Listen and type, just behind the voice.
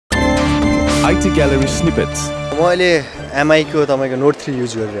IT Gallery Snippets. मैले MI को तपाईको Note 3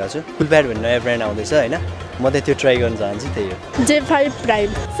 युज गरिरहेको छु। कुलप्याड भन्ने नयाँ ब्रान्ड आउँदैछ हैन। म त त्यो ट्राई गर्न चाहन्छु त्यही हो। J5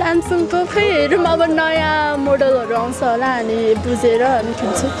 Prime. Samsung को खै हेरौँ अब नयाँ मोडलहरु आउँछ होला अनि बुझेर अनि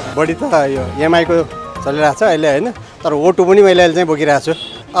किन्छु। बढी त यो MI को चलिरहेको छ अहिले हैन। तर O2 पनि मैले अहिले चाहिँ बोकिरहेको छु।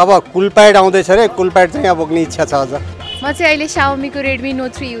 अब कुलप्याड आउँदैछ रे, कुलप्याड चाहिँ यहाँ बोक्ने इच्छा छ अझ। म चाहिँ अहिले Xiaomi को Redmi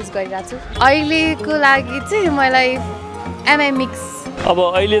Note 3 युज गरिरहेको छु। अहिलेको लागि चाहिँ मलाई MI मिक्स। अब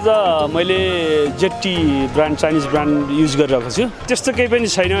अहिले त मैले जेटी ब्रान्ड चाइनिज ब्रान्ड युज गरिरहेको छु। त्यस्तो केही पनि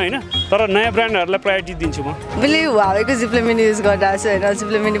छैन हैन, तर नयाँ ब्रान्डहरुलाई प्रायोरिटी दिन्छु म। मैले Huawei-को Zipline Mini युज गरिरहेको छु हैन।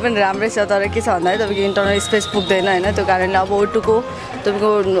 Zipline Mini पनि राम्रै छ, तर के छ भन्दा तपाईको इन्टरनल स्पेस पुग्दैन हैन। त्यो कारणले अब O2 को तपाईको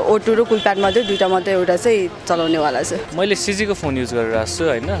O2 र कुलप्याड मध्ये दुईटा मध्ये एउटा चाहिँ चलाउने वाला छ। मैले CG को फोन युज गरिरहेको छु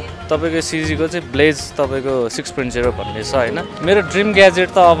हैन। तपाईको CG को चाहिँ Blaze तपाईको 6.0 भन्ने छ हैन। मेरो ड्रिम ग्याजेट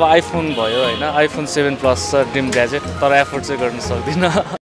त अब आइफोन भयो हैन। आइफोन 7 प्लस छ ड्रिम ग्याजेट, तर एफोर्ड चाहिँ गर्न सक्दिन।